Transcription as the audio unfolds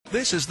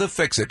This is the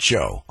Fix-It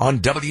Show on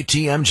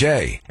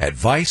WTMJ.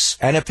 Advice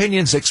and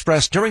opinions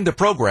expressed during the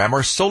program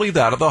are solely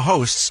that of the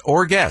hosts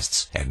or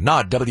guests and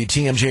not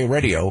WTMJ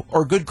Radio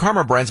or Good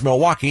Karma Brands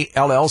Milwaukee,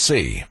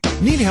 LLC.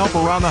 Need help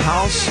around the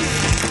house?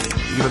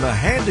 Even the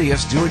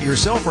handiest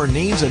do-it-yourselfer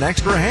needs an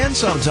extra hand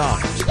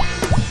sometimes.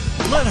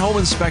 Let Home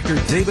Inspector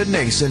David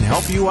Nason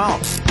help you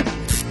out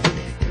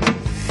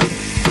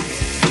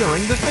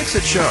during the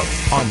Fix-It Show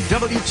on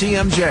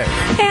WTMJ.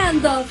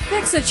 And the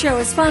Fix-It Show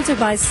is sponsored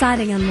by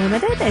Siding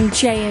Unlimited and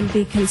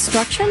J&B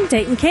Construction.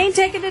 Dayton Kane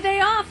taking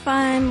today off.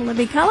 I'm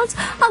Libby Collins,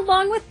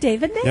 along with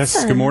David Nason.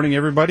 Yes, good morning,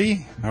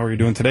 everybody. How are you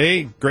doing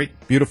today? Great,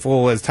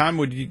 beautiful, as Tom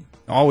would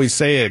always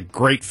say, a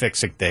great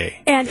Fix-It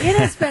day. And it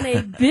has been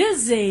a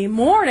busy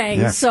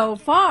morning so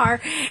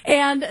far.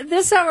 And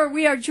this hour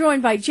we are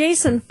joined by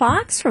Jason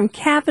Fox from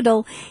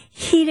Capital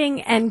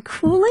Heating and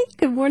Cooling.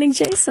 Good morning,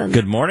 Jason.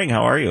 Good morning.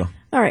 How are you?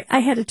 All right, I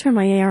had to turn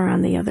my air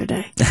on the other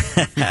day.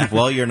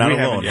 Well, you're not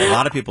alone. A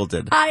lot of people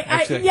did.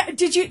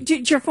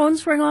 Did your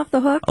phones ring off the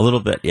hook? A little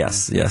bit,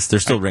 yes. They're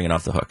still ringing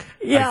off the hook.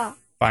 Yeah.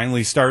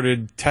 Finally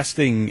started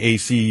testing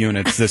AC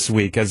units this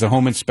week as a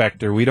home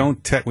inspector. We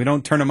don't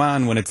turn them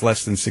on when it's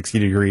less than 60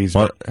 degrees.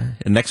 Well,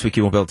 next week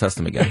you won't be able to test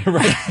them again.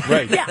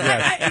 right.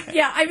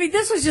 I mean,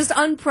 this was just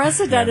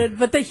unprecedented,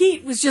 but the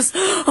heat was just,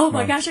 oh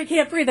my gosh, I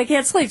can't breathe, I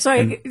can't sleep. So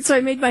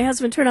I made my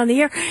husband turn on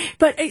the air.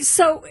 But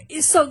so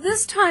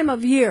this time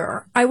of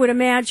year, I would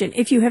imagine,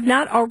 if you have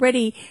not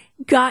already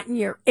gotten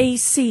your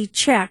AC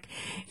check,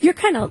 you're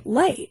kind of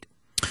late.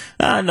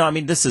 No, I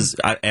mean, this is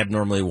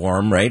abnormally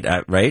warm, right?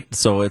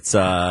 So it's,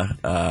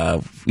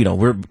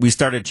 we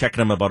started checking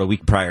them about a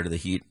week prior to the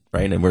heat,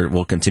 right? And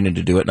we'll continue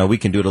to do it. Now, we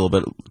can do it a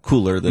little bit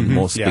cooler than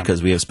most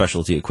because we have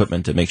specialty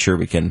equipment to make sure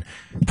we can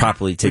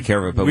properly take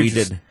care of it. But we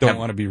don't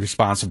want to be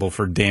responsible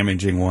for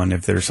damaging one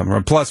if there's something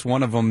wrong. Plus,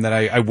 one of them that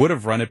I would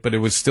have run it, but it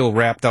was still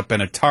wrapped up in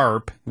a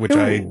tarp, which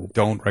I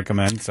don't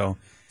recommend, So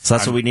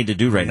that's what we need to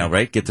do right now,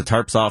 right? Get the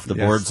tarps off, the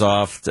boards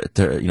off,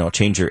 to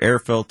change your air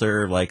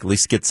filter, at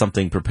least get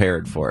something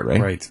prepared for it,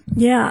 right? Right.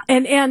 Yeah,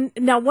 and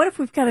now what if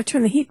we've got to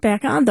turn the heat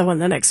back on, though, in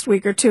the next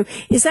week or two?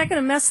 Is that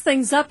going to mess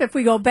things up if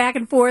we go back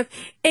and forth?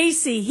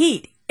 AC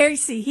heat.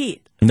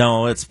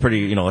 No, it's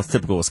pretty, it's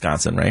typical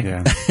Wisconsin, right?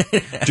 Yeah.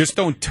 Just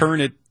don't turn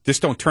it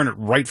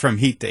right from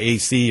heat to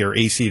AC or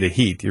AC to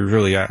heat. You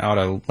really ought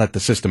to let the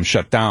system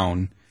shut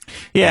down.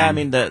 Yeah, I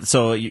mean, it's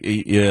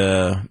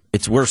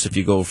worse if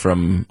you go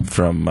from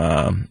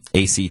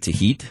AC to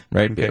heat,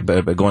 right? Okay.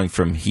 But going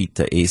from heat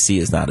to AC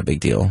is not a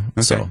big deal.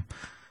 Okay. So,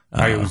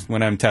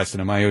 when I'm testing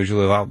them, I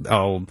usually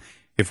I'll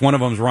if one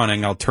of them's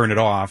running, I'll turn it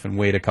off and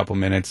wait a couple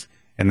minutes,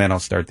 and then I'll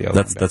start the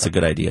other. That's a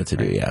good idea to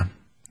do. Yeah.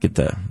 Give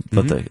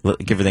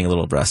everything a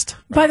little rest.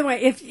 By the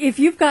way, if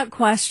you've got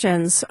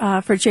questions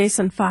for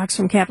Jason Fox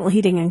from Capital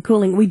Heating and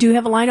Cooling, we do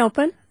have a line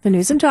open. The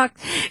the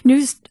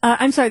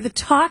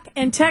talk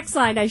and text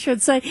line, I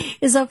should say,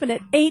 is open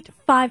at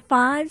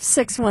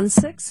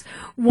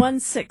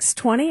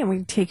 855-616-1620, and we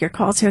can take your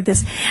calls here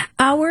this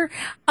hour.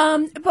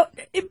 But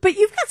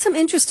you've got some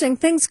interesting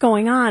things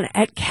going on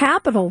at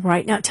Capital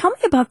right now. Tell me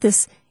about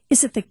this.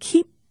 Is it the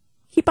Keep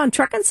on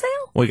Trucking sale?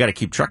 Well, you got to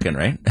keep trucking,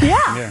 right?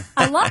 Yeah.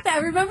 I love that. I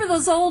remember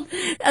those old,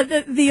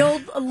 the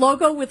old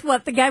logo with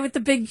the guy with the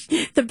big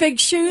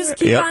shoes,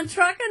 Keep on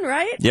Trucking,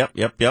 right?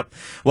 Yep.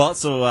 Well,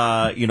 so,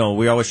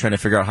 we're always trying to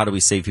figure out how do we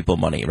save people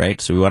money, right?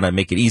 So we want to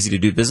make it easy to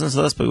do business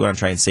with us, but we want to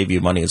try and save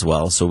you money as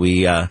well. So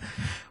we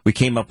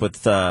came up with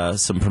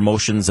some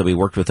promotions that we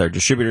worked with our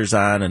distributors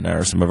on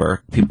and some of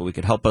our people we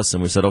could help us.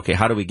 And we said, okay,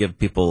 how do we give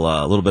people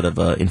a little bit of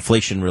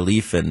inflation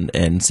relief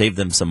and save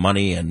them some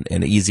money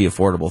and easy,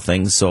 affordable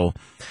things? So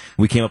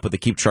we came up with the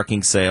Keep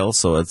Trucking sale.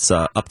 So it's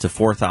up to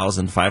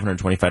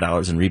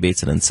 $4,525 in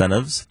rebates and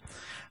incentives.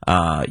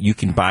 You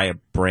can buy a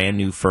brand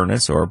new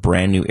furnace or a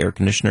brand new air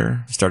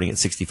conditioner starting at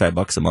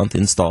 $65 a month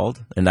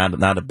installed, and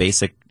not a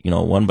basic,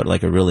 one, but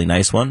like a really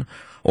nice one.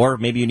 Or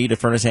maybe you need a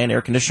furnace and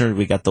air conditioner.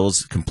 We got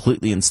those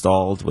completely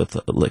installed with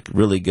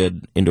really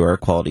good indoor air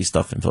quality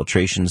stuff and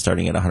filtration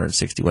starting at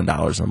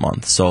 $161 a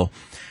month. So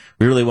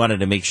we really wanted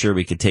to make sure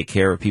we could take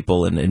care of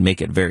people and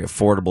make it very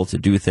affordable to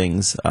do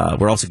things.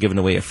 We're also giving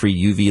away a free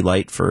UV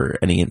light for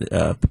any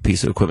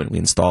piece of equipment we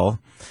install.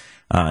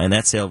 And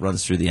that sale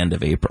runs through the end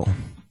of April.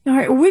 All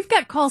right, we've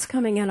got calls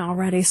coming in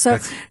already, so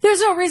there's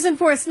no reason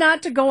for us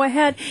not to go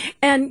ahead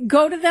and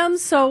go to them.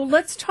 So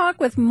let's talk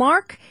with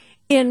Mark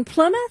in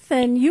Plymouth,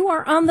 and you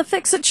are on the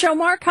Fix-It Show.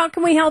 Mark, how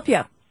can we help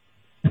you?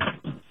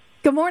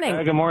 Good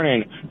morning. Good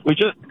morning. We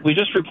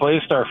just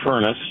replaced our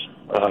furnace,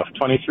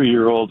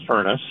 23-year-old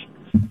furnace,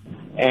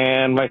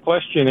 and my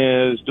question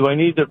is, do I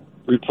need to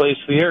replace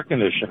the air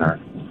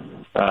conditioner?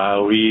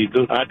 We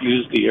do not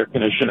use the air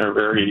conditioner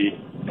very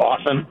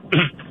often.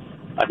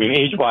 I mean,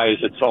 age-wise,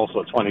 it's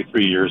also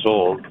 23 years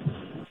old,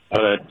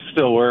 but it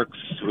still works.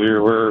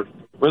 We're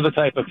the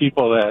type of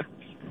people that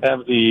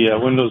have the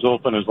windows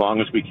open as long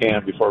as we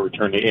can before we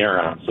turn the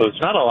air on. So it's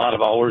not a lot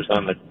of hours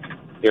on the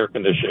air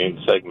conditioning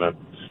segment.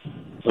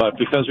 But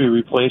because we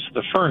replaced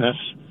the furnace,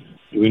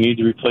 we need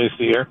to replace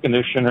the air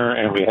conditioner,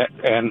 and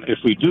if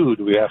we do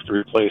we have to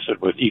replace it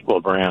with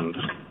equal brand?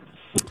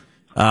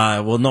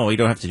 Well, no, you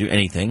don't have to do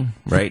anything,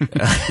 right?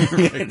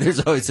 There's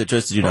always a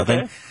choice to do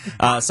nothing.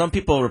 Some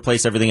people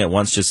replace everything at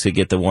once just to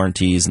get the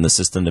warranties and the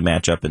system to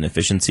match up and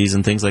efficiencies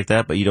and things like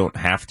that, but you don't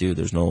have to.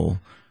 There's no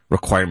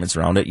requirements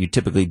around it. You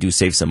typically do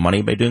save some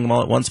money by doing them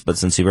all at once, but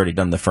since you've already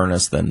done the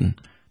furnace, then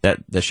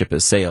the ship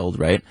has sailed,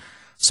 right?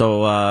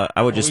 So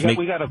I would just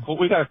we got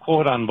a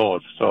quote on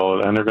both, so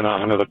and they're going to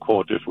honor the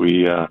quote if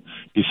we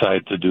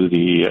decide to do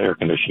the air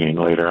conditioning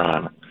later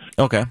on.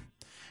 Okay.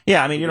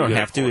 Yeah, I mean, you don't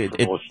have to.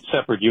 Both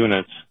separate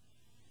units.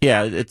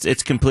 Yeah,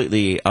 it's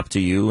completely up to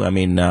you. I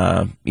mean,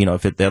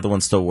 if the other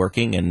one's still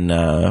working, and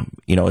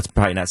it's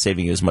probably not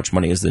saving you as much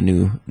money as the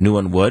new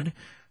one would.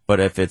 But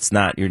if it's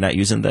not, you're not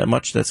using that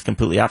much. That's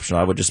completely optional.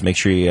 I would just make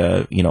sure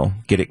you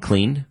get it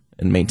cleaned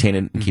and maintain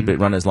it and keep it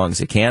run as long as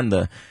you can.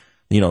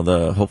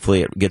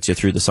 Hopefully it gets you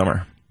through the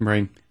summer.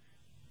 Right.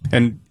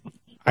 And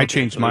I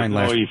changed mine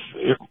last.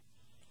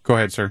 Go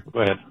ahead, sir.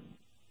 Go ahead.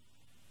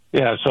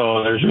 Yeah.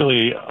 So there's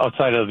really,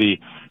 outside of the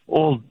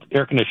old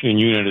air conditioning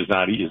unit is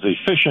not as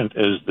efficient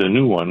as the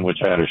new one, which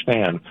I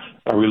understand.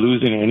 Are we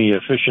losing any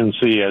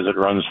efficiency as it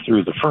runs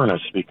through the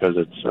furnace because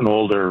it's an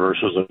older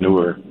versus a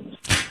newer?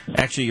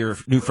 Actually, your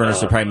new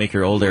furnace will probably make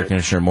your old air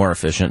conditioner more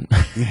efficient.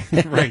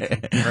 Right.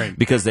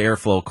 Because the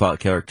airflow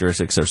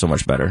characteristics are so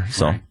much better.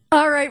 So. Right.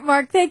 All right,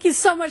 Mark, thank you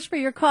so much for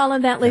your call,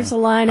 and that leaves a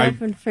line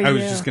open for you. I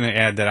was just going to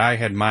add that I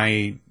had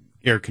my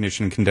air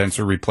conditioning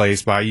condenser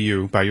replaced by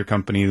your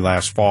company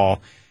last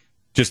fall,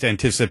 just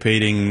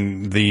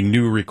anticipating the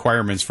new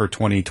requirements for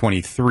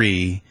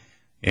 2023.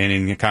 And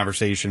in the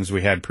conversations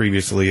we had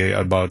previously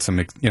about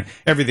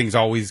everything's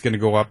always going to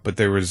go up, but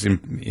there was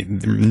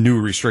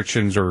new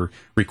restrictions or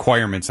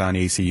requirements on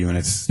AC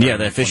units. Yeah,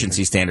 the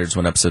efficiency standards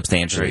went up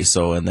substantially. Right.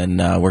 So, and then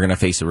we're going to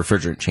face a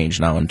refrigerant change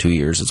now in 2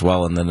 years as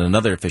well, and then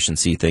another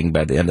efficiency thing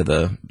by the end of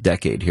the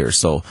decade here.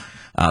 So,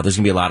 there's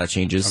going to be a lot of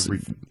changes.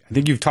 I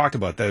think you've talked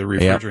about the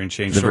refrigerant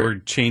change. So we're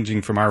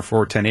changing from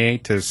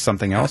R410A to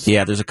something else?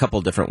 Yeah, there's a couple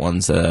of different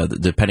ones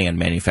depending on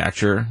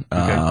manufacturer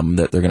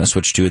that they're going to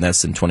switch to, and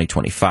that's in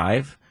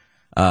 2025.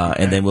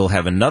 And then we'll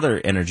have another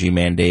energy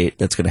mandate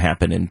that's going to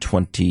happen in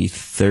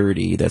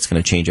 2030 that's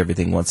going to change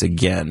everything once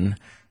again.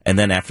 And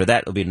then after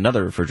that, it'll be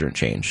another refrigerant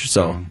change.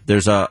 So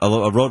there's a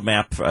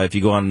roadmap. If you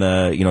go on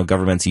the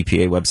government's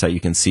EPA website, you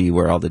can see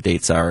where all the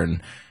dates are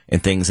and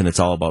things, and it's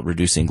all about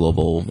reducing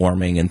global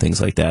warming and things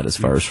like that as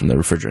far as from the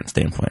refrigerant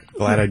standpoint.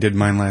 Glad I did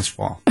mine last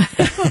fall.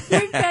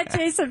 We've got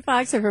Jason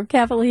Foxer from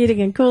Capital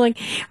Heating and Cooling.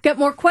 We've got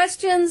more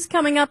questions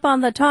coming up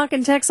on the talk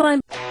and text line.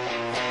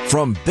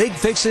 From big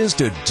fixes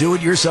to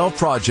do-it-yourself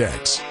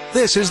projects,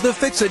 this is The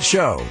Fix-It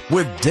Show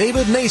with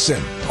David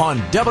Nason on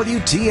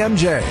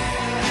WTMJ.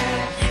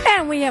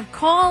 And we have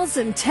calls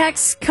and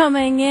texts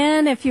coming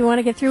in. If you want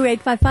to get through,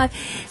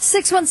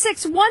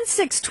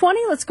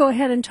 855-616-1620. Let's go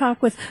ahead and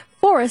talk with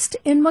Forrest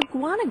in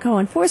McGuanago.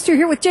 And Forrest, you're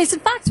here with Jason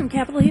Fox from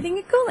Capital Heating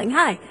and Cooling.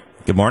 Hi.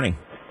 Good morning.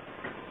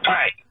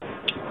 Hi.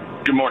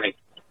 Good morning.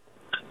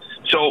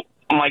 So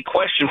my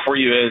question for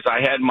you is, I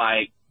had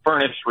my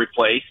furnace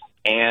replaced,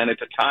 and at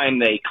the time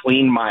they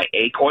cleaned my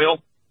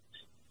A-coil.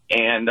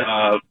 And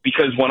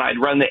because when I'd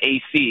run the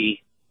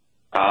AC,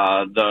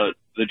 the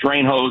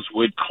drain hose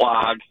would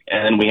clog,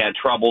 and we had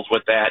troubles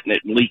with that, and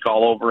it'd leak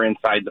all over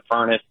inside the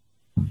furnace.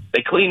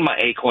 They cleaned my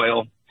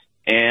A-coil,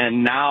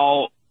 and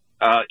now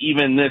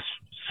even this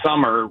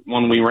summer,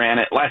 when we ran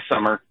it last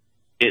summer,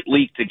 it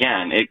leaked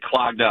again. It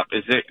clogged up.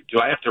 Do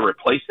I have to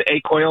replace the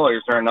A-coil, or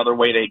is there another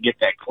way to get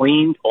that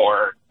cleaned,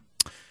 or?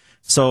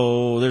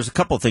 So there's a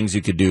couple things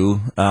you could do.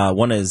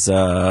 One is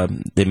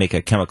they make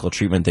a chemical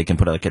treatment. They can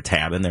put like a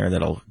tab in there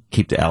that'll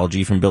keep the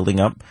algae from building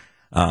up.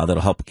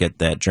 That'll help get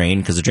that drain,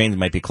 because the drains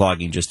might be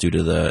clogging just due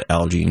to the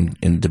algae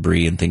and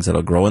debris and things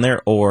that'll grow in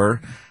there. Or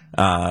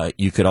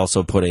you could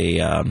also put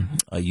a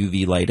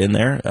UV light in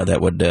there that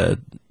would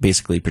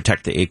basically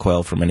protect the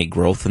A-coil from any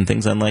growth and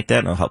things like that,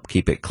 and it'll help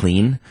keep it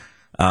clean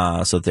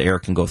so that the air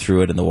can go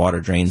through it and the water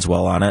drains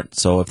well on it.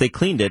 So if they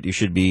cleaned it, you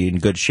should be in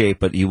good shape,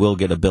 but you will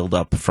get a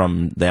buildup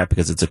from that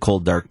because it's a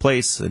cold, dark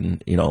place,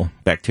 and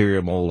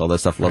bacteria, mold, all that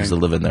stuff loves to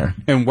live in there.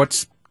 And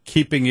what's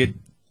keeping it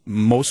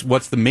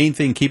what's the main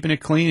thing keeping it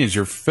clean is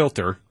your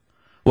filter.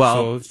 Well,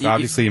 so it's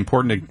obviously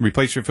important to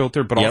replace your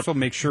filter, but also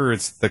make sure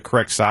it's the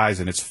correct size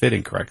and it's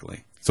fitting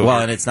correctly. So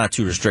and it's not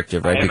too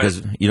restrictive, right?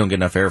 Because you don't get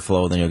enough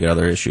airflow, then you'll get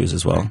other issues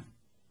as well.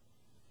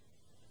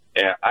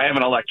 Yeah, I have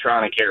an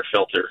electronic air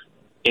filter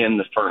in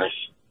the furnace.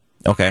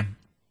 Okay.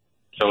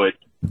 So it's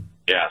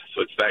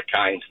that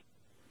kind.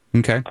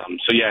 Okay.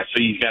 So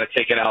you got to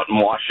take it out and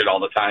wash it all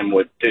the time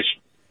with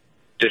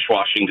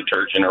dishwashing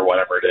detergent or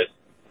whatever it is.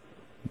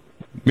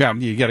 Yeah,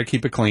 you got to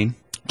keep it clean.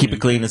 Keep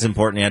it clean is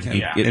important. You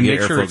have to and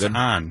make sure it's good.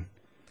 on.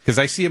 Because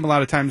I see them a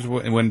lot of times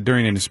when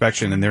during an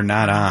inspection and they're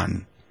not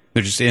on.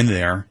 They're just in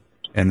there,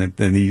 and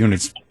the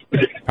unit's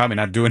probably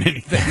not doing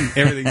anything.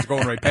 Everything's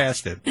going right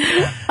past it.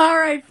 All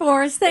right,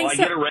 Forrest. Thanks.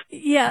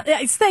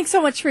 Thanks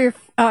so much for your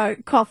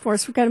call,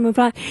 Forrest. We've got to move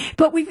on.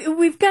 But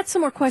we've got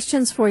some more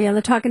questions for you on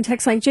the talk and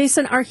text line.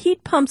 Jason, are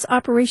heat pumps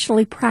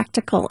operationally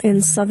practical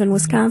in southern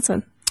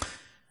Wisconsin?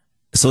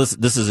 So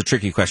this is a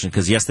tricky question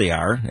because yes, they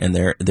are, and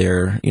they're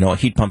a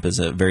heat pump is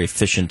a very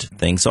efficient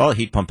thing. So all a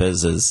heat pump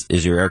is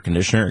your air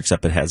conditioner,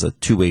 except it has a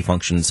two-way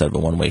function instead of a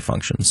one-way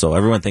function. So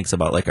everyone thinks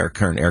about like our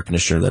current air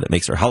conditioner that it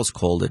makes our house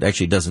cold. It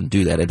actually doesn't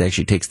do that. It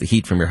actually takes the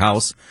heat from your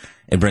house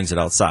and brings it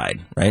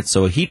outside, right?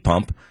 So a heat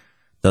pump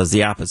does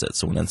the opposite.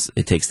 So when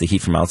it takes the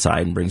heat from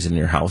outside and brings it in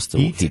your house to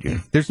heat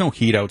you. There's no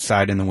heat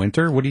outside in the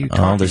winter. What are you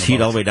talking about? There's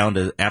heat all the way down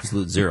to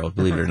absolute zero,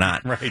 believe it or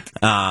not. Right.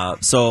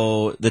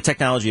 So the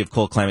technology of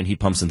cold climate heat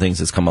pumps and things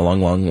has come a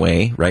long, long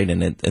way, right?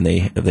 And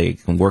they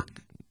can work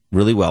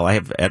really well.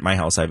 At my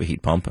house, I have a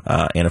heat pump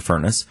and a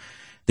furnace.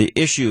 The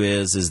issue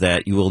is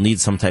that you will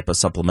need some type of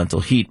supplemental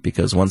heat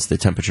because once the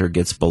temperature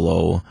gets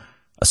below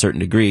a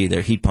certain degree,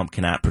 their heat pump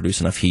cannot produce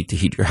enough heat to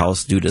heat your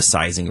house due to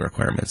sizing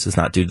requirements. It's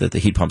not due that the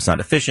heat pump's not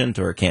efficient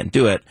or it can't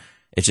do it.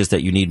 It's just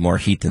that you need more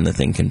heat than the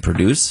thing can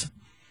produce.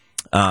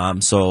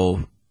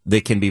 So they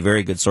can be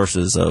very good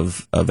sources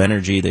of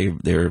energy.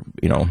 They're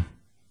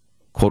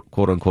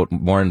quote unquote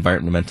more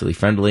environmentally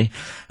friendly,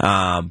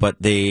 but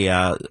they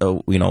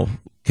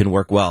can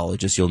work well.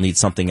 It's just you'll need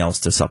something else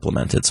to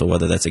supplement it. So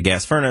whether that's a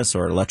gas furnace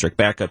or electric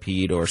backup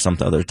heat or some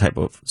other type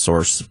of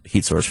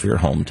heat source for your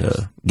home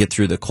to get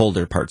through the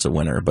colder parts of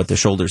winter. But the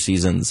shoulder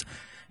seasons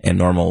and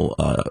normal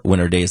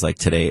winter days like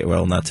today,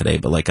 well, not today,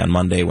 but like on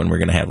Monday when we're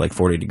going to have like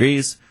 40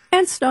 degrees.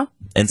 And snow.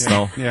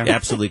 Yeah.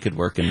 Absolutely could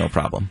work and no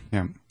problem.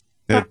 Yeah.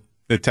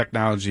 The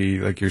technology,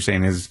 like you're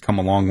saying, has come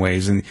a long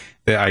ways. And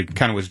I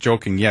kind of was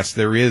joking. Yes,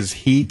 there is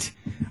heat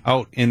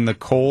out in the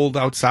cold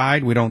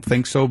outside. We don't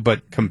think so.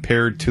 But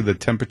compared to the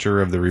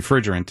temperature of the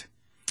refrigerant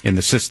in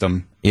the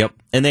system. Yep.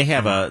 And they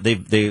have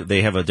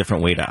they have a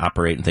different way to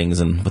operate and things,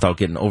 and without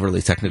getting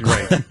overly technical.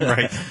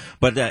 Right.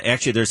 But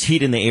actually, there's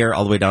heat in the air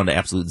all the way down to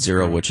absolute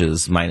zero, which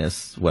is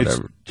minus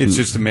whatever. It's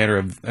just a matter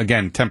of,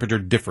 again, temperature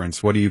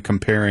difference. What are you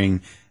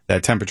comparing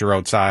that temperature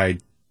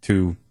outside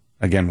to?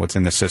 Again, what's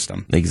in the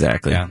system.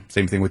 Exactly. Yeah.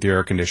 Same thing with your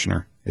air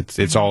conditioner.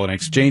 It's all an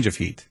exchange of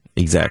heat.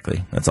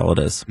 Exactly. That's all it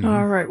is. Mm-hmm.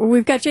 All right. Well,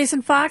 we've got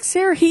Jason Fox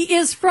here. He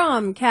is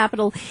from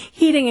Capital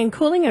Heating and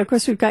Cooling. And, of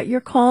course, we've got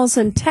your calls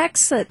and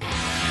texts.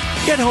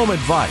 Get home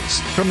advice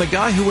from the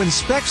guy who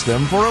inspects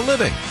them for a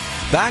living.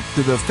 Back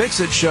to the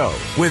Fix-It Show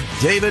with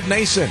David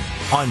Nason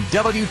on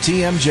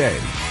WTMJ.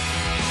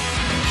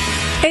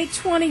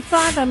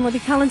 8:25. I'm Libby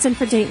Collins in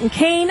for Dayton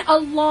Kane,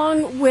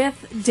 along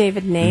with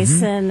David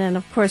Nason. Mm-hmm. And,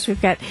 of course, we've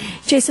got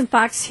Jason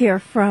Fox here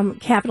from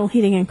Capital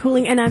Heating and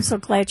Cooling. And I'm so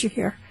glad you're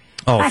here.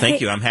 Oh,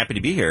 thank you. I'm happy to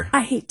be here.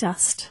 I hate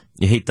dust.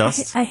 You hate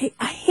dust? I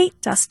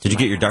hate dust. Did you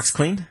get your ducts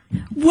cleaned?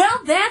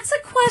 Well, that's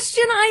a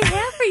question I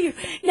have for you.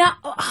 Now,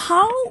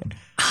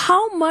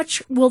 how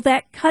much will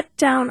that cut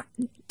down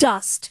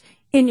dust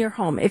in your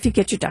home if you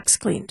get your ducts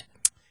cleaned?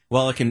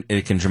 Well,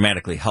 it can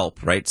dramatically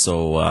help, right?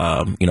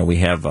 So, we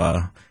have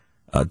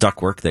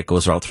ductwork that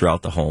goes out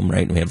throughout the home,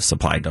 right? And we have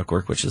supply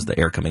ductwork, which is the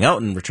air coming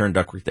out, and return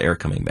ductwork, the air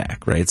coming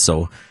back, right?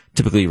 So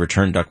typically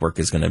return ductwork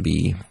is going to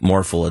be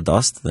more full of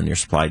dust than your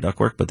supply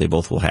ductwork, but they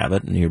both will have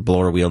it. And your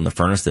blower wheel in the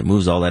furnace that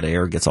moves all that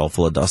air gets all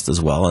full of dust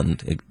as well,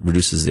 and it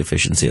reduces the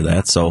efficiency of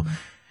that. So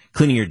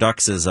cleaning your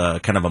ducts is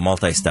a kind of a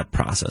multi-step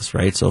process,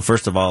 right? So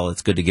first of all,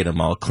 it's good to get them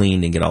all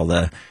cleaned and get all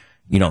the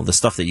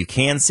stuff that you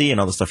can see and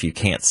all the stuff you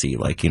can't see,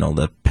 like,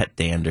 the pet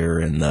dander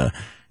and the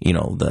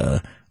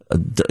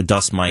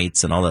dust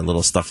mites and all that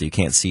little stuff that you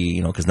can't see,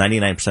 because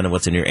 99% of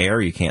what's in your air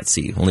you can't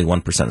see. Only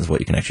 1% is what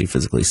you can actually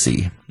physically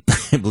see,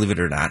 believe it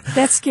or not.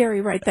 That's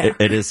scary right there.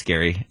 It is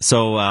scary.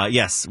 So,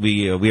 yes,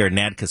 we are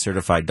NADCA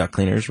certified duct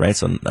cleaners, right?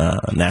 So,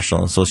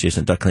 National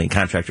Association of Duct Cleaning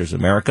Contractors of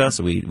America.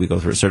 So we go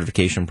through a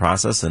certification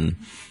process, and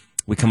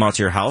we come out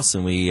to your house,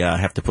 and we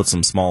have to put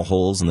some small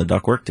holes in the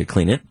ductwork to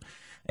clean it.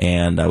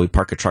 And we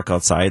park a truck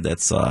outside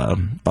that's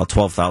about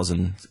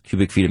 12,000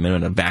 cubic feet a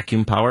minute of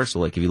vacuum power. So,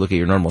 like, if you look at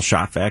your normal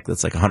shop vac,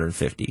 that's like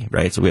 150,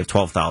 right? So we have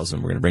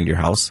 12,000 we're going to bring to your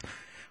house.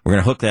 We're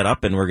going to hook that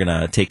up, and we're going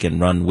to take and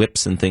run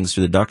whips and things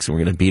through the ducts, and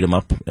we're going to beat them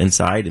up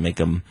inside and make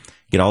them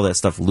get all that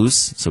stuff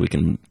loose so we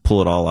can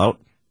pull it all out.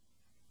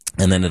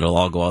 And then it'll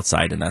all go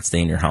outside and not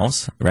stay in your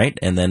house, right?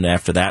 And then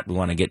after that, we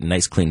want to get a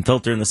nice clean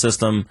filter in the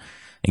system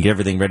and get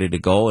everything ready to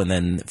go. And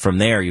then from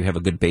there, you have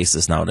a good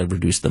basis now to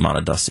reduce the amount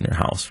of dust in your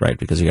house, right?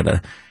 Because you're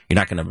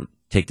not going to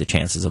take the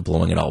chances of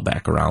blowing it all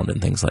back around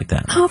and things like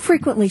that. How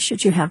frequently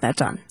should you have that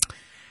done?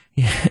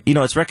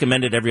 It's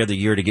recommended every other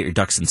year to get your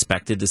ducts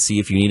inspected to see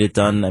if you need it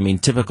done. I mean,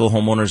 typical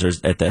homeowners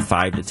are at that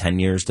 5 to 10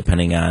 years,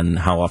 depending on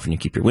how often you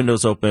keep your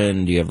windows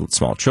open. Do you have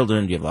small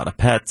children? Do you have a lot of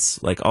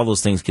pets? Like, all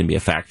those things can be a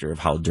factor of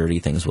how dirty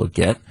things will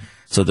get.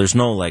 So there's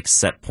no, like,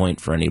 set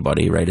point for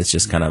anybody, right? It's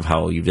just kind of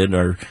how you did.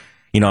 Or,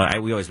 we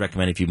always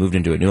recommend if you moved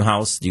into a new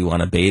house, do you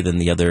want to bathe in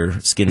the other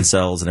skin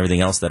cells and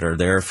everything else that are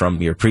there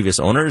from your previous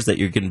owners that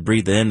you can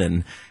breathe in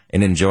and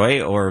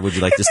enjoy, or would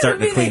you like to start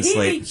in a clean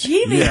slate?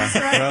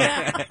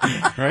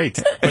 Right.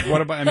 But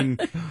what about,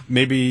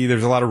 maybe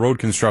there's a lot of road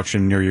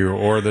construction near you,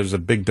 or there's a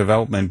big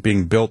development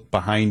being built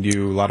behind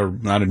you, a lot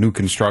of new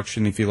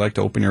construction. If you like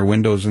to open your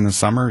windows in the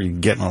summer, you're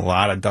getting a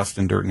lot of dust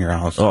and dirt in your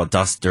house. Oh,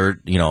 dust,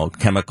 dirt,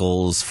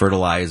 chemicals,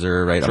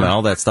 fertilizer, right? Sure.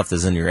 All that stuff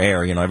is in your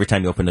air. Every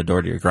time you open the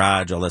door to your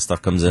garage, all that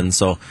stuff comes in.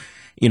 So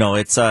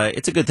it's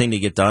a good thing to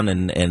get done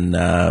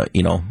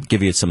and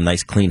give you some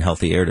nice, clean,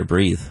 healthy air to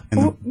breathe.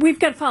 We've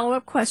got a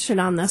follow-up question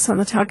on this on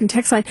the Talk and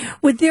Text line.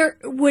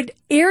 Would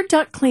air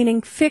duct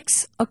cleaning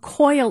fix a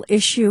coil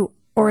issue,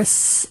 or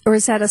is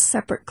that a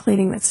separate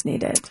cleaning that's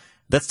needed?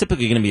 That's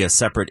typically going to be a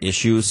separate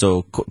issue.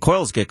 So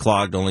coils get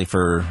clogged only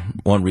for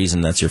one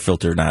reason. That's your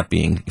filter not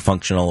being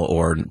functional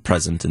or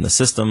present in the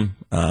system.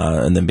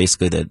 And then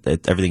basically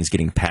that everything's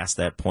getting past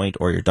that point,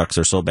 or your ducts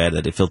are so bad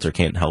that the filter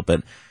can't help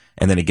it.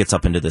 And then it gets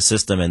up into the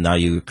system, and now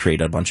you create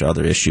a bunch of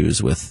other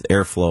issues with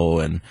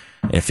airflow and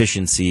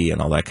efficiency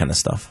and all that kind of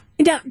stuff.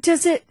 Now,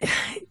 does it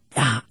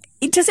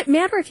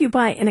matter if you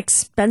buy an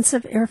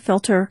expensive air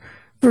filter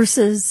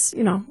versus,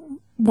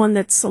 one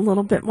that's a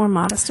little bit more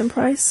modest in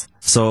price?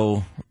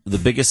 So the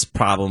biggest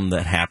problem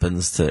that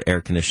happens to air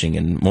conditioning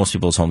in most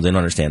people's homes, they don't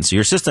understand. So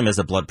your system has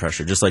a blood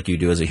pressure, just like you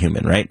do as a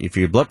human, right? If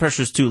your blood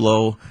pressure is too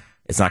low,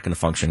 it's not going to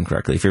function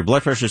correctly. If your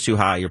blood pressure is too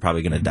high, you're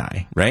probably going to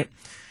die, right?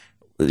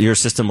 Your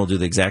system will do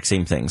the exact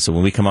same thing. So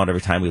when we come out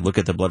every time, we look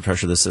at the blood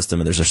pressure of the system,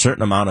 and there's a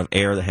certain amount of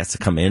air that has to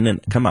come in and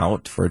come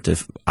out for it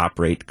to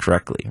operate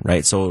correctly,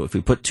 right? So if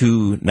we put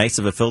too nice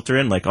of a filter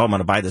in, like, I'm going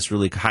to buy this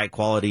really high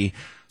quality,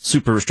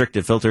 super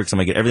restrictive filter because I'm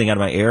going to get everything out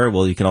of my air,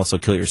 well, you can also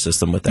kill your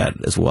system with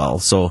that as well.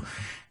 So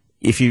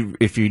if you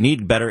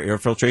need better air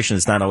filtration,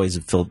 it's not always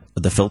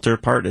the filter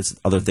part. It's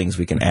other things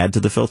we can add to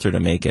the filter to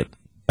make it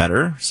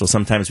better. So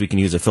sometimes we can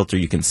use a filter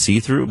you can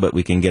see through, but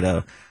we can get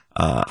a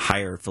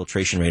higher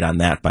filtration rate on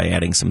that by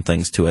adding some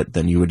things to it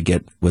than you would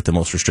get with the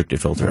most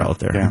restricted filter out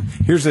there. Yeah.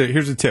 Here's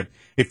a tip.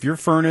 If your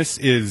furnace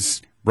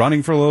is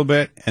running for a little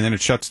bit and then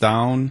it shuts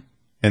down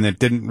and it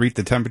didn't reach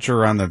the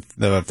temperature on the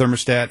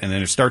thermostat and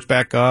then it starts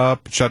back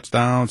up, shuts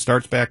down,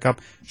 starts back up,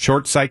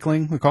 short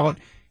cycling, we call it,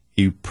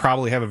 you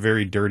probably have a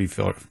very dirty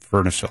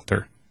furnace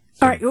filter.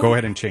 So all right, go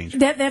ahead and change it.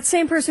 That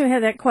same person who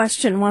had that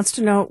question wants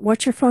to know,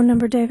 what's your phone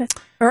number, David?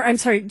 Or, I'm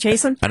sorry,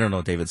 Jason? I don't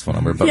know David's phone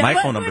number, but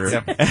my phone number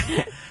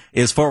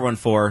is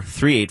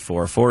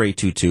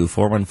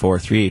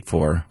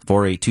 414-384-4822,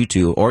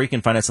 414-384-4822, or you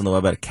can find us on the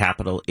web at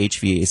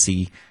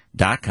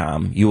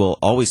capitalhvac.com. You will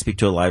always speak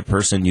to a live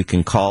person. You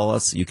can call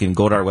us. You can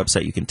go to our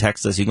website. You can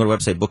text us. You can go to our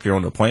website, book your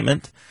own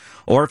appointment.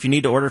 Or if you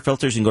need to order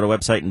filters, you can go to our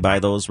website and buy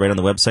those right on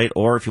the website.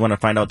 Or if you want to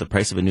find out the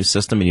price of a new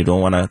system and you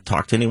don't want to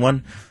talk to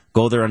anyone,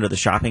 go there under the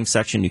shopping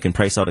section. You can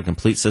price out a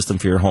complete system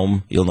for your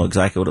home. You'll know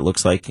exactly what it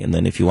looks like. And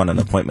then if you want an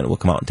appointment, we'll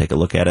come out and take a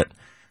look at it.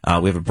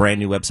 We have a brand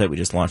new website we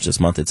just launched this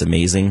month. It's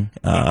amazing.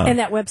 And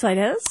that website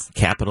is?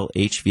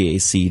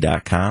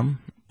 capitalhvac.com.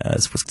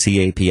 It's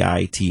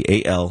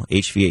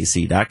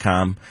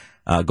capitalhvac.com.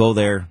 Go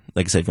there.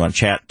 Like I said, if you want to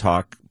chat,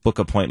 talk, book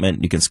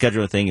appointment, you can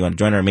schedule a thing. You want to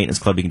join our maintenance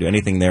club, you can do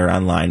anything there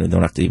online. And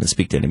don't have to even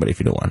speak to anybody if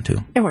you don't want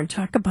to. And we're going to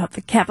talk about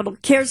the Capital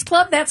Cares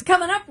Club. That's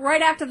coming up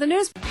right after the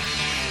news.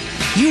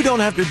 You don't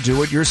have to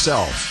do it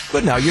yourself,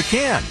 but now you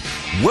can.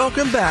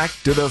 Welcome back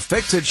to the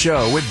Fix It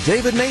Show with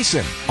David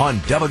Mason on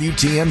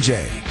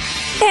WTMJ.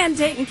 And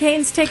Dayton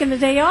Kane's taking the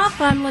day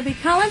off. I'm Libby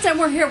Collins, and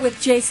we're here with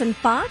Jason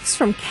Fox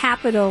from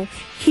Capital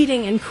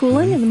Heating and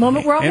Cooling in the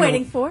moment we're all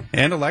waiting for.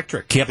 And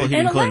electric. Capital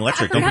Heating and Cooling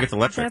Electric. Don't forget the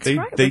electric.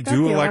 They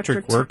do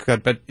electric work,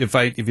 but if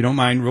you don't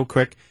mind, real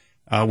quick,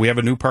 we have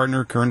a new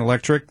partner, Current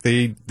Electric.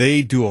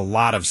 They do a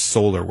lot of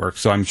solar work,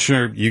 so I'm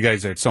sure you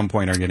guys at some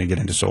point are going to get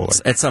into solar.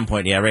 At some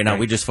point, yeah. Right now,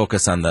 we just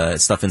focus on the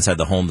stuff inside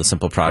the home, the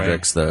simple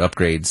projects, the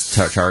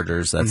upgrades,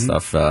 chargers, that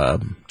stuff,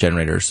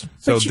 generators.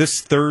 So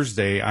this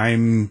Thursday,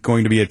 I'm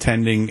going to be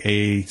attending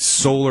a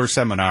solar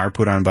seminar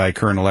put on by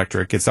Current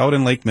Electric. It's out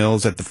in Lake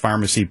Mills at the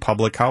Pharmacy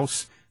Public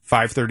House,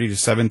 5:30 to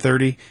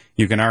 7:30.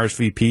 You can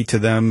RSVP to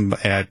them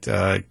at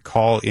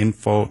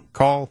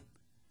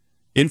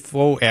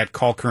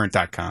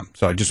info@callcurrent.com.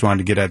 So I just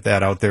wanted to get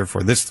that out there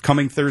for this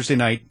coming Thursday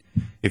night.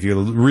 If you're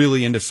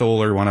really into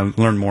solar, want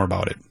to learn more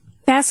about it.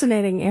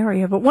 Fascinating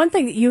area. But one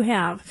thing that you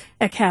have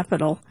at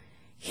Capital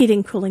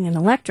Heating, Cooling, and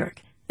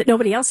Electric that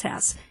nobody else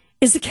has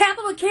is the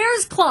Capital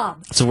Cares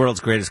Club. It's the world's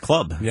greatest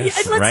club,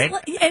 yes. Right?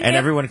 And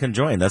everyone can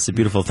join. That's the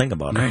beautiful thing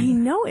about it. I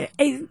know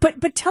it.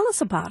 But tell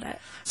us about it.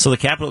 So the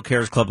Capital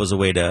Cares Club was a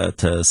way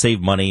to save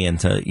money and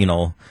to,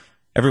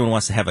 everyone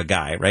wants to have a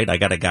guy, right? I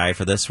got a guy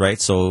for this,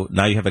 right? So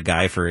now you have a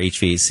guy for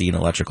HVAC and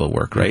electrical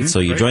work, right? So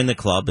you join the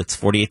club. It's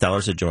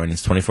 $48 to join.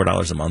 It's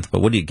 $24 a month.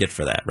 But what do you get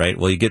for that, right?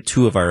 Well, you get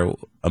 2 of our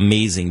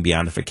amazing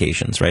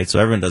beyondifications, right? So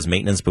everyone does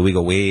maintenance, but we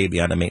go way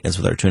beyond the maintenance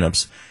with our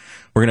tune-ups.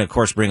 We're going to, of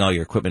course, bring all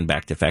your equipment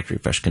back to factory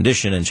fresh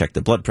condition and check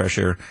the blood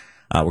pressure.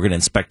 We're going to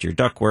inspect your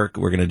ductwork.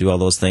 We're going to do all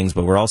those things,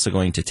 but we're also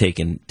going to take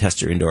and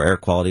test your indoor air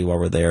quality while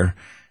we're there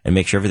and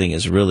make sure everything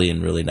is really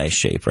in really nice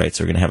shape, right?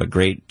 So we're going to have a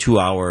great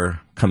 2-hour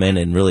come in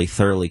and really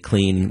thoroughly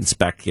clean,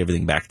 inspect, get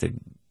everything back to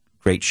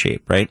great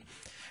shape, right?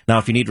 Now,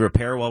 if you need to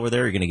repair while we're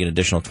there, you're going to get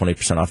additional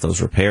 20% off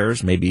those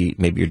repairs. Maybe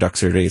your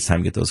ducts are dirty. It's time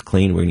to get those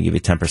cleaned. We're going to give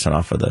you 10%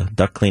 off of the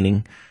duct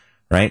cleaning,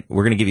 right?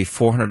 We're going to give you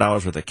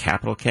 $400 worth of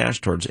capital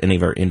cash towards any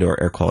of our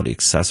indoor air quality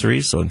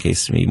accessories. So in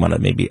case you want to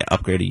maybe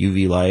upgrade a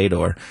UV light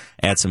or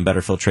add some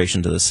better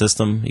filtration to the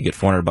system, you get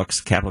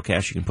 $400 capital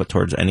cash you can put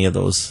towards any of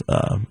those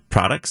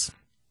products.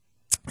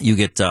 You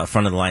get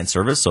front of the line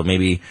service. So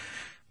maybe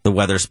the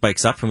weather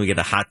spikes up and we get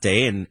a hot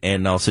day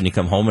and all of a sudden you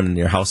come home and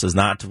your house is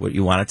not what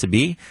you want it to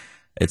be.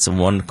 It's a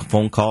one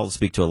phone call to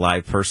speak to a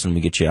live person.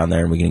 We get you on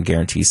there and we can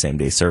guarantee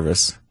same-day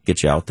service.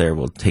 Get you out there.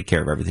 We'll take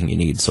care of everything you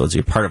need. So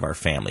you're part of our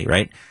family,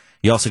 right?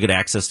 You also get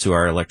access to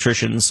our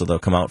electricians, so they'll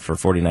come out for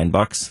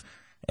 $49.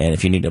 And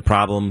if you need a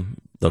problem,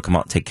 they'll come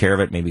out and take care of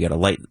it. Maybe you got a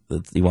light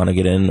that you want to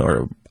get in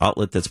or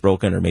outlet that's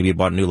broken, or maybe you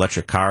bought a new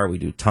electric car. We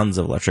do tons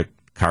of electric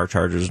car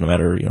chargers, no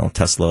matter,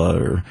 Tesla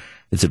or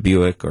it's a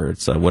Buick or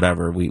it's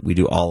whatever. We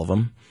do all of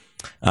them.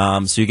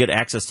 So you get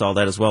access to all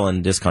that as well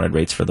and discounted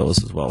rates for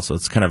those as well. So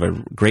it's kind of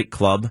a great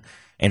club.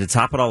 And to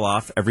top it all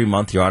off, every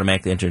month you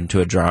automatically enter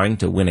into a drawing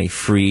to win a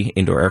free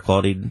indoor air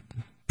quality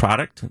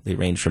product. They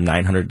range from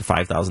 $900 to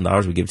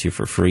 $5,000. We give it to you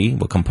for free.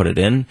 We'll come put it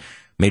in.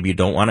 Maybe you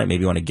don't want it.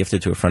 Maybe you want to gift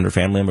it to a friend or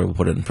family member. We'll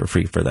put it in for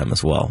free for them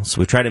as well. So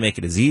we try to make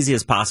it as easy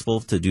as possible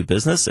to do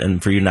business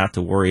and for you not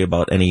to worry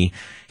about any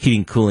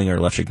heating, cooling, or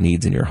electric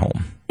needs in your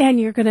home. And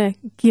you're going to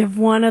give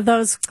one of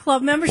those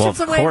club memberships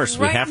away course,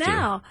 we right have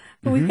now. to.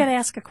 But we've got to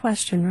ask a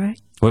question, right?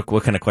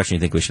 What kind of question do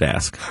you think we should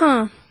ask?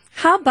 How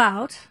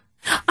about,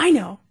 I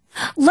know,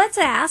 let's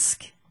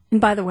ask, and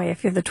by the way,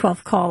 if you're the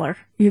 12th caller,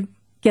 you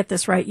get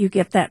this right, you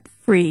get that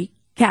free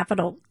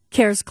Capital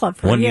Cares Club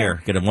for 1 a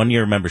year. Get a 1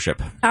 year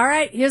membership. All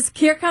right,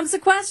 here comes the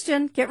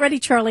question. Get ready,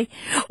 Charlie.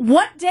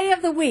 What day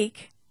of the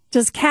week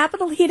does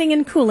Capital Heating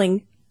and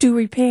Cooling do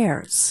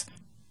repairs?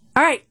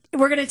 All right,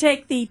 we're going to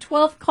take the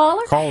 12th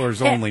caller.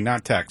 Callers only,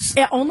 not texts.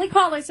 Only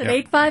callers at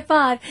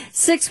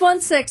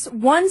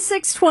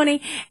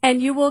 855-616-1620, and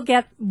you will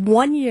get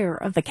 1 year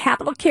of the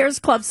Capital Cares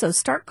Club. So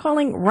start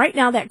calling right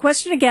now. That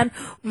question again,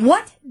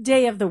 what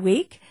day of the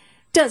week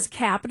does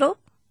Capital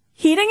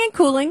Heating and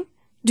Cooling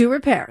do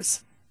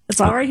repairs? It's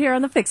all right here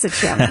on the Fix It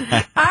Show. All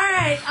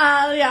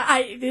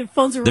right. The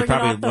phones are They're ringing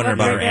probably off the wondering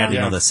hook about our right ad,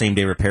 now. the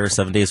same-day repair,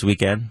 7 days a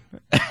weekend.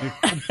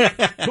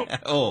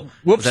 Oh,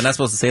 Whoops. was I not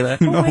supposed to say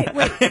that? Oh,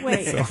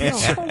 wait. No,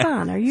 hold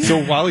on. Are you?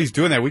 So while he's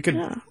doing that, we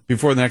could,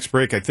 before the next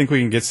break, I think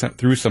we can get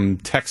through some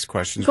text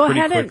questions Go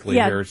pretty ahead quickly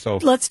here. So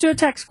let's do a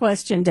text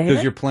question, David.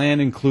 does your plan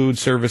include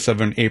service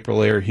of an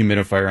April air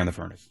humidifier on the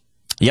furnace?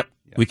 Yep.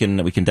 We can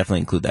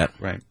definitely include that.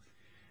 Right.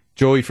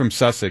 Joey from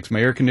Sussex,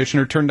 my air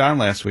conditioner turned on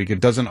last week. It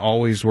doesn't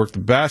always work the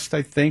best,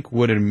 I think.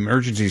 Would an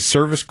emergency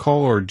service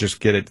call or just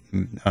get it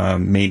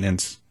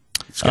maintenance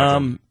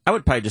scheduled? I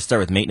would probably just start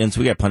with maintenance.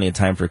 We got plenty of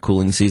time for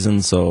cooling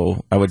season,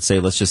 so I would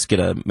say let's just get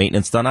a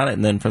maintenance done on it,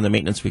 and then from the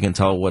maintenance we can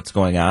tell what's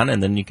going on,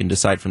 and then you can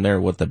decide from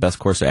there what the best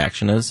course of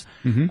action is.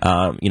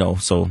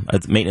 So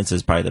maintenance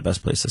is probably the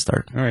best place to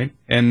start. All right.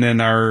 And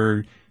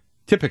then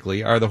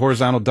typically, are the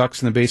horizontal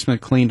ducts in the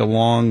basement cleaned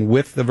along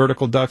with the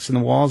vertical ducts in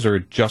the walls, or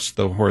just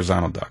the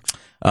horizontal ducts?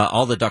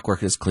 All the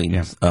ductwork is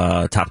cleaned,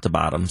 top to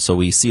bottom. So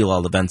we seal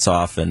all the vents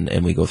off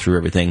and we go through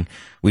everything.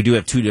 We do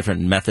have two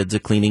different methods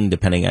of cleaning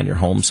depending on your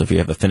home. So if you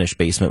have a finished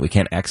basement, we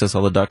can't access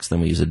all the ducts,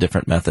 then we use a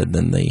different method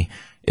than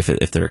if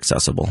they're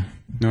accessible.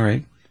 All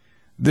right.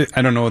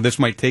 I don't know, this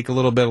might take a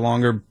little bit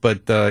longer,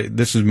 but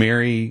this is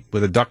Mary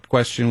with a duct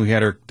question. We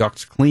had our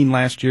ducts cleaned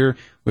last year.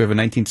 We have a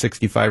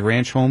 1965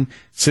 ranch home.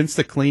 Since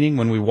the cleaning,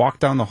 when we walk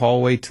down the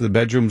hallway to the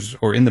bedrooms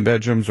or in the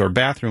bedrooms or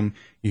bathroom,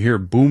 you hear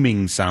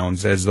booming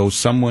sounds as though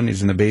someone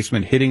is in the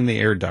basement hitting the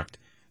air duct.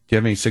 Do you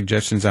have any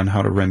suggestions on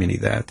how to remedy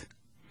that?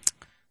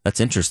 That's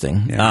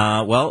interesting.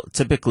 Yeah. Well,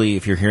 typically,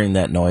 if you're hearing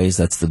that noise,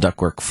 that's the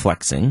ductwork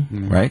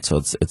flexing, right? So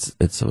it's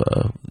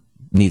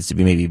needs to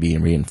be maybe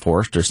being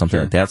reinforced or something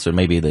like that. So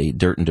maybe the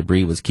dirt and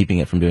debris was keeping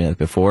it from doing it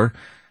before.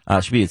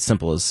 It should be as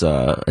simple as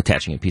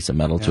attaching a piece of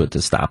metal to it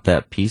to stop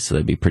that piece. So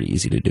that'd be pretty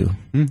easy to do.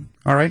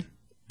 All right.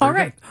 All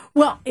right.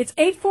 Well, it's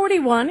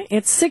 8:41.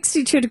 It's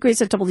 62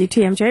 degrees at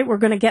WTMJ. We're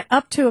going to get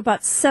up to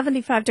about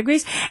 75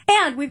 degrees.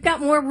 And we've got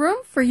more room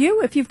for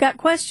you if you've got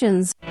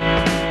questions.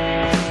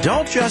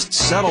 Don't just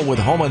settle with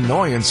home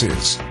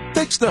annoyances.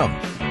 Fix them.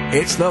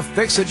 It's the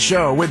Fix It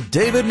Show with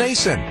David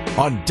Nason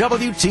on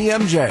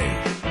WTMJ.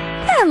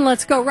 And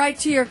let's go right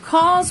to your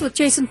calls with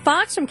Jason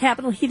Fox from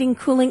Capital Heating,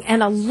 Cooling,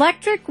 and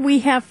Electric. We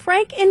have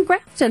Frank in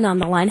Grafton on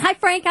the line. Hi,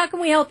 Frank. How can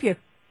we help you?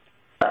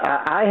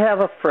 I have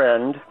a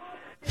friend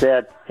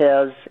that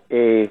has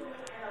a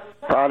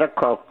product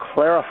called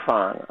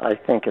Clarifon, I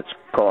think it's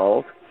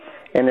called,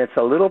 and it's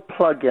a little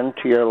plug-in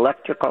to your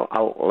electrical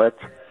outlet,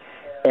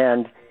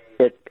 and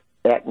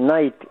at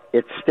night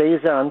it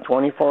stays on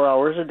 24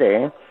 hours a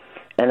day,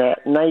 and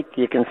at night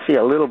you can see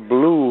a little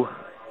blue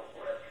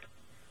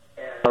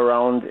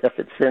around if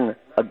it's in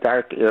a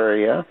dark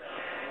area,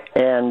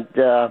 and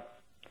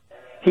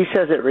he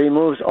says it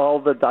removes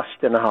all the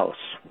dust in the house.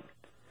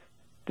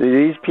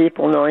 Do these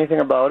people know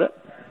anything about it?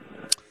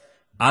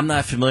 I'm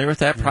not familiar with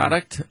that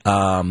product.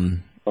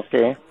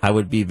 Okay. I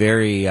would be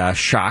very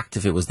shocked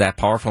if it was that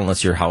powerful,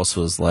 unless your house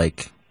was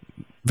like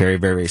very,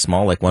 very, very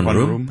small, like one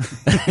room.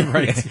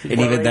 Right.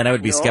 And even then I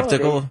would be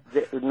skeptical.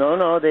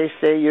 They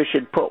say you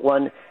should put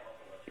one,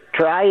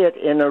 try it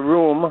in a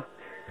room,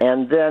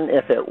 and then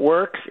if it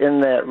works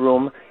in that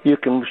room, you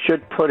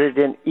should put it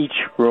in each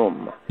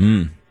room.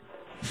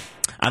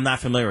 I'm not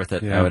familiar with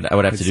it. Yeah. I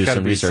would have to do It's gotta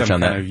some be research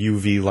on kind that. of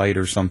UV light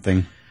or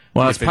something.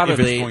 Well, it's probably if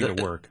it's going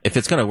to work. If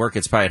it's going to work,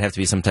 it's probably have to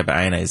be some type of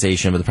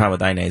ionization. But the problem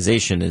with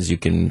ionization is you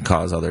can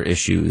cause other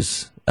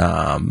issues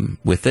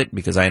with it,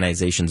 because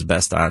ionization is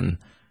best on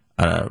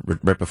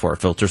right before a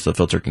filter, so the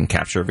filter can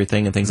capture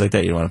everything and things like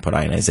that. You don't want to put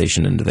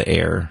ionization into the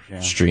air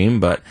stream,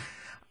 but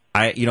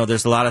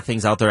there's a lot of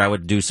things out there. I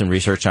would do some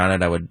research on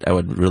it. I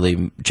would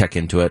really check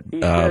into it.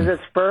 He says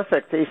it's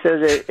perfect. He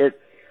says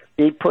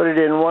he put it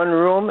in one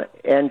room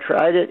and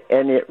tried it,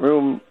 and it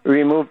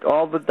removed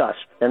all the dust.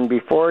 And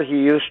before, he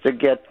used to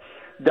get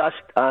dust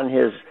on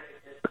his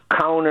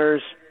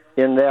counters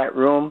in that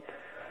room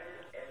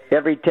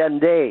every 10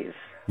 days.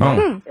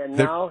 Oh. And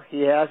now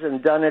he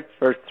hasn't done it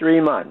for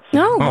 3 months.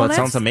 No, well, that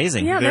sounds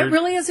amazing. Yeah, that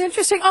really is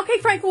interesting. Okay,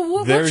 Frank,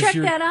 we'll check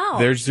that out.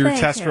 There's your Thank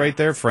test you. right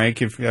there,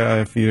 Frank. If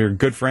your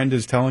good friend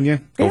is telling you,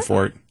 go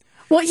for it.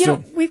 Well,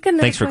 we've got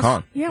another thanks for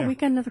calling. Yeah, we've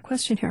got another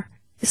question here.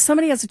 If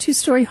somebody has a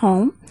 2-story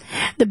home,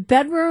 the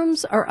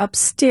bedrooms are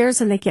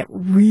upstairs and they get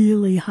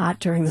really hot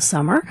during the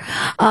summer.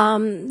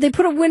 They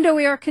put a window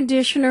air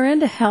conditioner in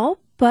to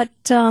help, but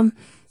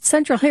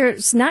central air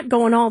is not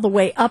going all the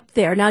way up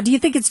there. Now, do you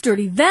think it's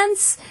dirty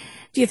vents?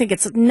 Do you think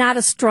it's not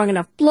a strong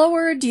enough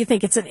blower? Do you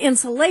think it's an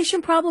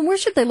insulation problem? Where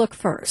should they look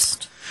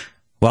first?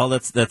 Well,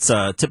 that's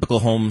typical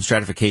home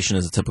stratification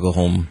is a typical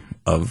problem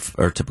of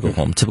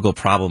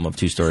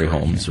 2-story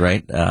homes,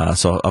 right?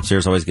 So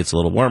upstairs always gets a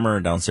little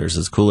warmer, downstairs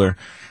is cooler.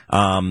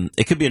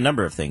 It could be a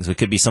number of things. It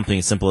could be something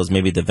as simple as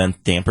maybe the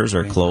vent dampers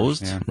are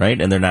closed,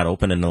 right? And they're not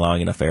open and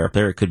allowing enough air up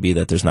there. It could be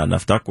that there's not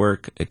enough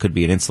ductwork. It could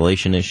be an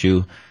insulation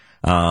issue.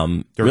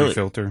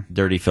 Filter.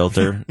 Dirty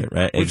filter,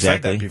 right? We've said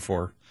Exactly. that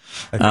before.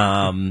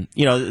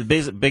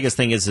 The biggest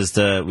thing is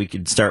we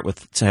could start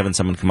with having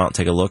someone come out and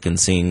take a look and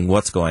seeing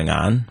what's going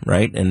on,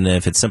 right? And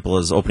if it's simple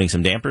as opening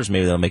some dampers,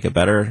 maybe they'll make it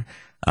better.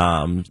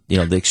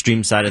 The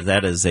extreme side of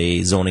that is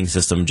a zoning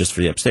system just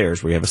for the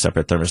upstairs, where you have a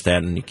separate thermostat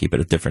and you keep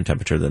it at a different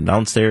temperature than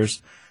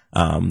downstairs.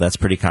 That's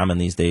pretty common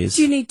these days.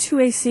 Do you need 2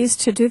 ACs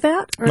to do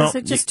that? Or No, is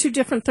it just 2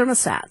 different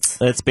thermostats?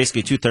 It's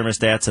basically 2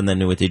 thermostats, and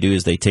then what they do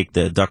is they take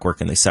the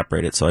ductwork and they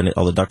separate it. So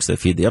all the ducts that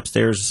feed the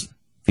upstairs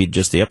feed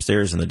just the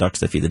upstairs, and the ducts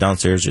that feed the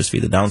downstairs just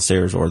feed the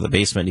downstairs, or the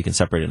basement. You can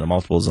separate it into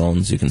multiple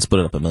zones. You can split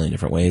it up a million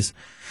different ways.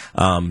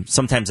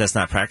 Sometimes that's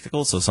not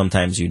practical, so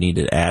sometimes you need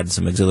to add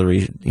some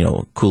auxiliary,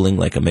 cooling,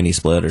 like a mini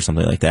split or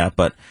something like that.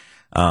 But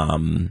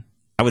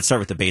I would start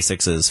with the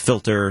basics: is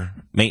filter,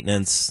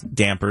 maintenance,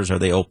 dampers. Are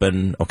they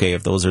open? Okay,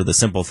 if those are the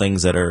simple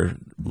things that are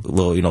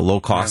low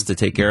cost to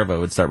take care of, I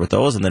would start with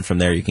those, and then from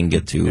there you can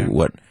get to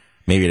what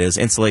maybe it is.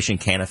 Insulation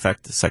can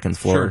affect the second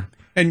floor. Sure.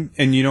 And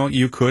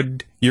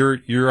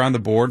you're on the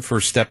board for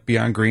Step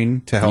Beyond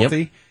Green to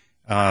Healthy.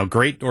 Yep.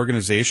 Great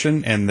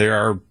organization, and there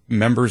are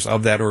members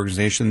of that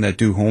organization that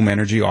do home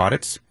energy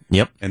audits.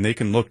 Yep. And they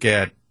can look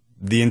at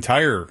the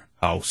entire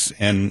house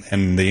and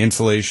the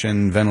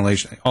insulation,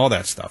 ventilation, all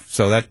that stuff.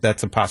 So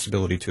that's a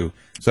possibility too.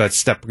 So that's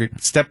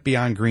Step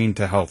Beyond Green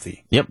to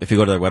Healthy. Yep. If you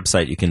go to their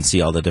website, you can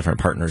see all the different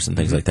partners and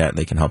things like that. And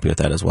they can help you with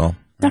that as well.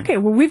 Okay,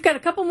 well, we've got a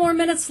couple more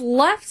minutes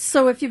left,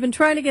 so if you've been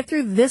trying to get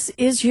through, this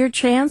is your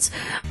chance.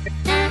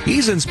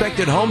 He's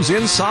inspected homes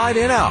inside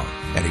and out,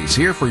 and he's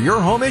here for your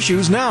home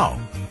issues now.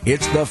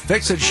 It's the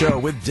Fix-It Show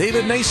with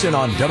David Nason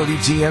on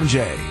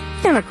WTMJ.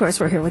 And, of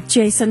course, we're here with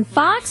Jason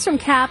Fox from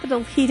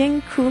Capital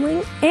Heating,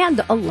 Cooling, and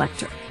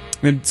Electric.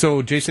 And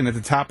so, Jason, at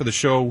the top of the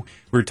show,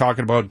 we were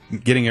talking about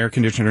getting air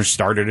conditioners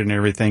started and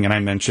everything, and I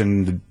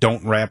mentioned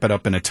don't wrap it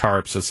up in a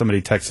tarp. So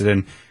somebody texted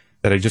in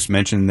that I just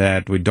mentioned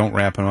that we don't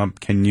wrap them up.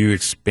 Can you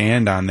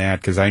expand on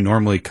that? Because I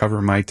normally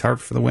cover my tarp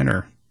for the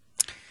winter.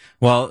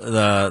 Well,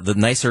 the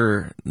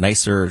nicer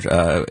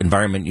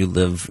environment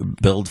you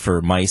build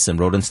for mice and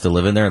rodents to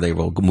live in there, they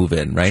will move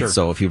in, right? Sure.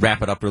 So if you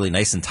wrap it up really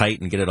nice and tight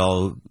and get it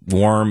all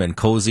warm and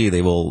cozy,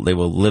 they will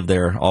live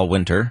there all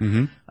winter,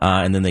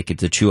 and then they get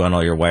to chew on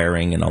all your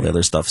wiring and all the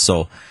other stuff.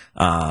 So,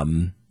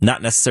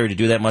 not necessary to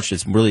do that much.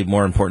 It's really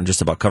more important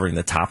just about covering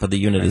the top of the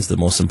unit is the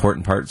most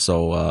important part.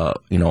 So,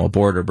 a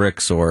board or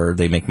bricks, or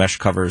they make mesh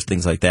covers,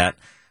 things like that.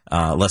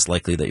 Less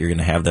likely that you're going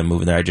to have them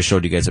moving there. I just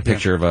showed you guys a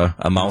picture of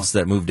a mouse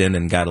that moved in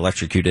and got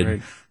electrocuted.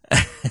 Right.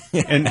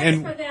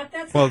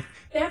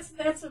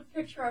 That's a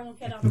picture I won't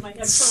get out of my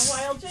head for a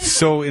while, Jason.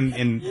 So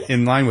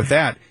in line with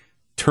that,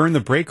 turn the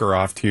breaker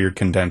off to your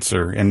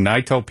condenser. And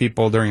I tell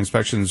people during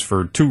inspections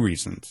for 2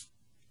 reasons.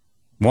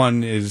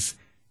 One is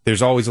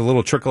there's always a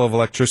little trickle of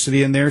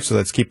electricity in there, so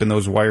that's keeping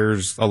those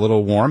wires a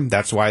little warm.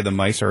 That's why the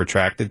mice are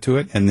attracted to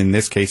it. And in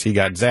this case, he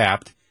got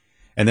zapped.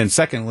 And then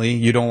secondly,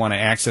 you don't want to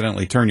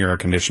accidentally turn your air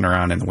conditioner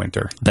on in the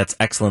winter. That's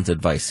excellent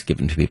advice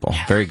given to people.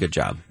 Very good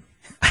job.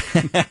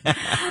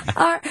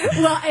 Well,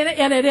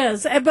 and it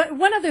is. But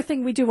one other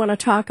thing we do want to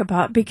talk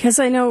about, because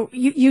I know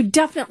you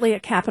definitely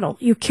at Capital,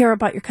 you care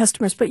about your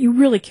customers, but you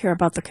really care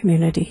about the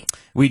community.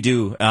 We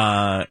do.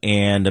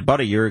 And about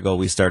a year ago,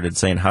 we started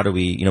saying, how do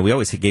we, we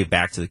always gave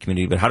back to the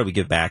community, but how do we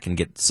give back and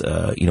get,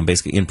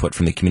 basically input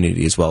from the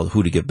community as well,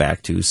 who to give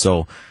back to.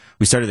 So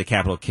we started the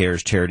Capital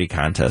Cares charity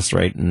contest,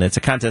 right? And it's a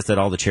contest that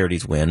all the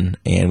charities win.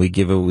 And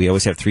we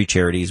always have 3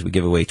 charities. We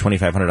give away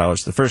 $2,500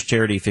 to the first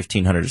charity,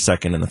 $1,500 to the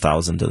second, and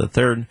 $1,000 to the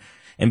third.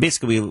 And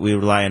basically, we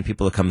rely on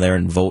people to come there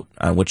and vote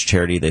on which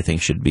charity they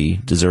think should be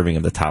deserving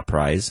of the top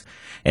prize.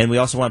 And we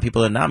also want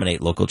people to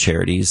nominate local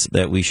charities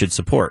that we should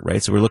support,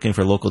 right? So we're looking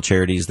for local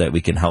charities that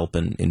we can help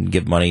and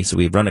give money. So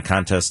we run a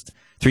contest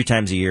 3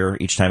 times a year.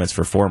 Each time it's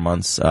for 4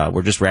 months.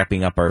 We're just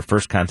wrapping up our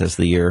first contest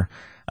of the year.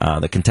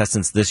 The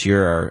contestants this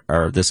year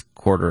are this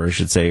quarter, I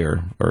should say,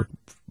 or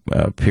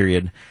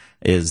period,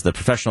 is the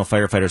Professional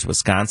Firefighters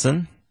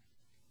Wisconsin.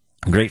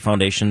 A great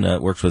foundation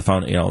that works with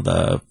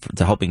the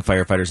helping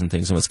firefighters and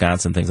things in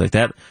Wisconsin, things like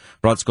that.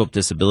 Broad Scope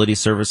Disability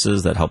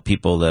Services that help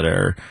people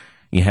that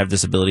have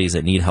disabilities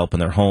that need help in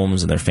their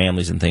homes and their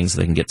families and things so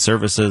they can get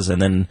services.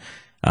 And then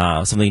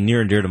something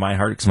near and dear to my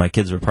heart because my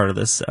kids were part of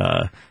this,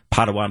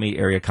 Potawatomi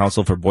Area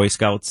Council for Boy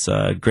Scouts,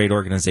 a great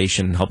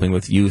organization helping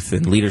with youth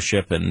and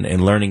leadership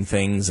and learning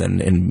things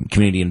and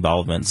community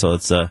involvement. So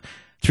it's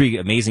 3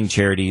 amazing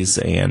charities,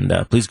 and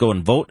please go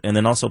and vote, and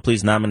then also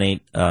please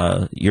nominate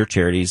your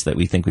charities that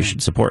we think we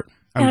should support.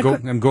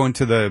 I'm going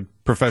to the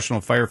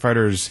Professional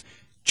Firefighters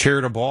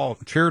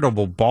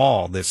charitable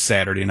ball this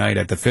Saturday night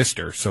at the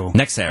Pfister. So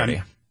next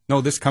Saturday.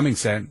 No, this coming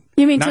Saturday.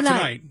 You mean not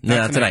tonight?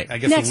 Not tonight. I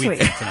guess next a week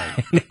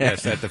tonight.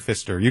 Yes, at the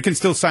Pfister. You can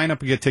still sign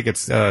up and get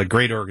tickets.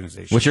 Great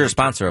organization. Which you're a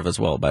sponsor of as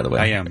well, by the way.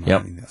 I am.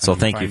 Yep. So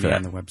thank you for that.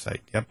 On the website.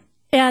 Yep.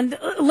 And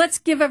let's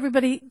give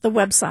everybody the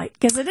website,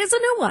 because it is a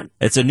new one.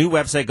 It's a new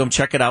website. Go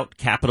check it out,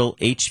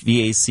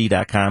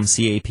 capitalhvac.com,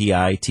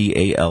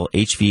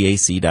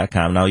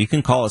 capitalhvac.com. Now, you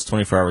can call us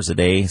 24 hours a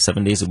day,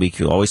 7 days a week.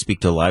 You'll always speak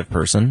to a live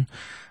person.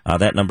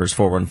 That number is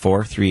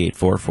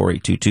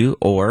 414-384-4822.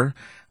 Or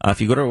if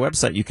you go to our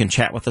website, you can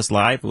chat with us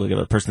live. We'll have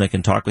a person that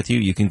can talk with you.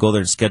 You can go there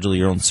and schedule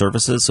your own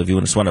services. So if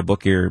you just want to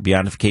book your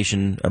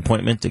Beyondification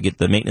appointment to get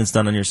the maintenance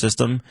done on your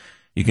system,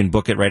 you can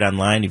book it right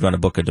online. If you want to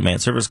book a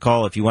demand service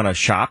call, if you want to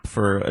shop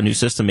for a new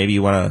system, maybe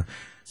you want to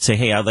say,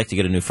 hey, I'd like to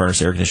get a new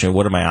furnace air conditioner.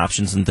 What are my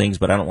options and things?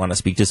 But I don't want to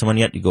speak to someone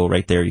yet. You go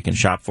right there. You can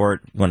shop for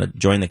it. You want to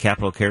join the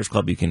Capital Cares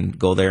Club, you can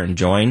go there and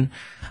join.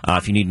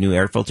 If you need new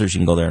air filters, you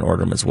can go there and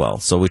order them as well.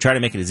 So we try to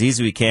make it as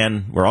easy as we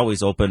can. We're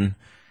always open.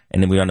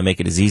 And then we want to make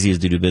it as easy as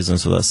to do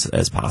business with us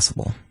as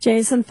possible.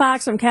 Jason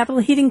Fox from Capital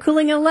Heating,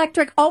 Cooling, and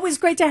Electric. Always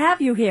great to have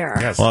you here.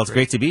 Yes, well, it's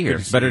great to be here.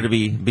 It's better to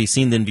be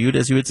seen than viewed,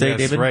 as you would say, yes,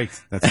 David. Right.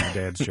 That's my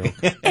dad's joke.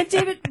 And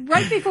David,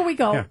 right before we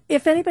go,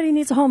 if anybody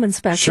needs a home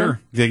inspection. Sure.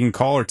 They can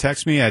call or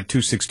text me at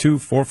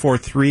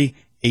 262-443-8958,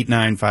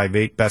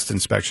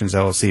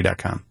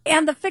 bestinspectionsllc.com.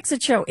 And the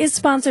Fix-It Show is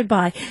sponsored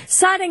by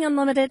Siding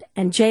Unlimited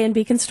and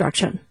J&B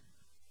Construction.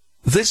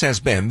 This has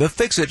been The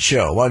Fix-It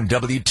Show on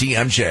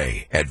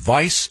WTMJ.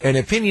 Advice and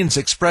opinions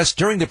expressed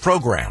during the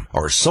program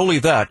are solely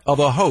that of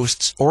the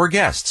hosts or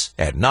guests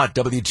and not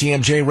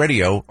WTMJ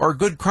Radio or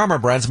Good Karma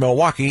Brands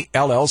Milwaukee,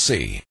 LLC.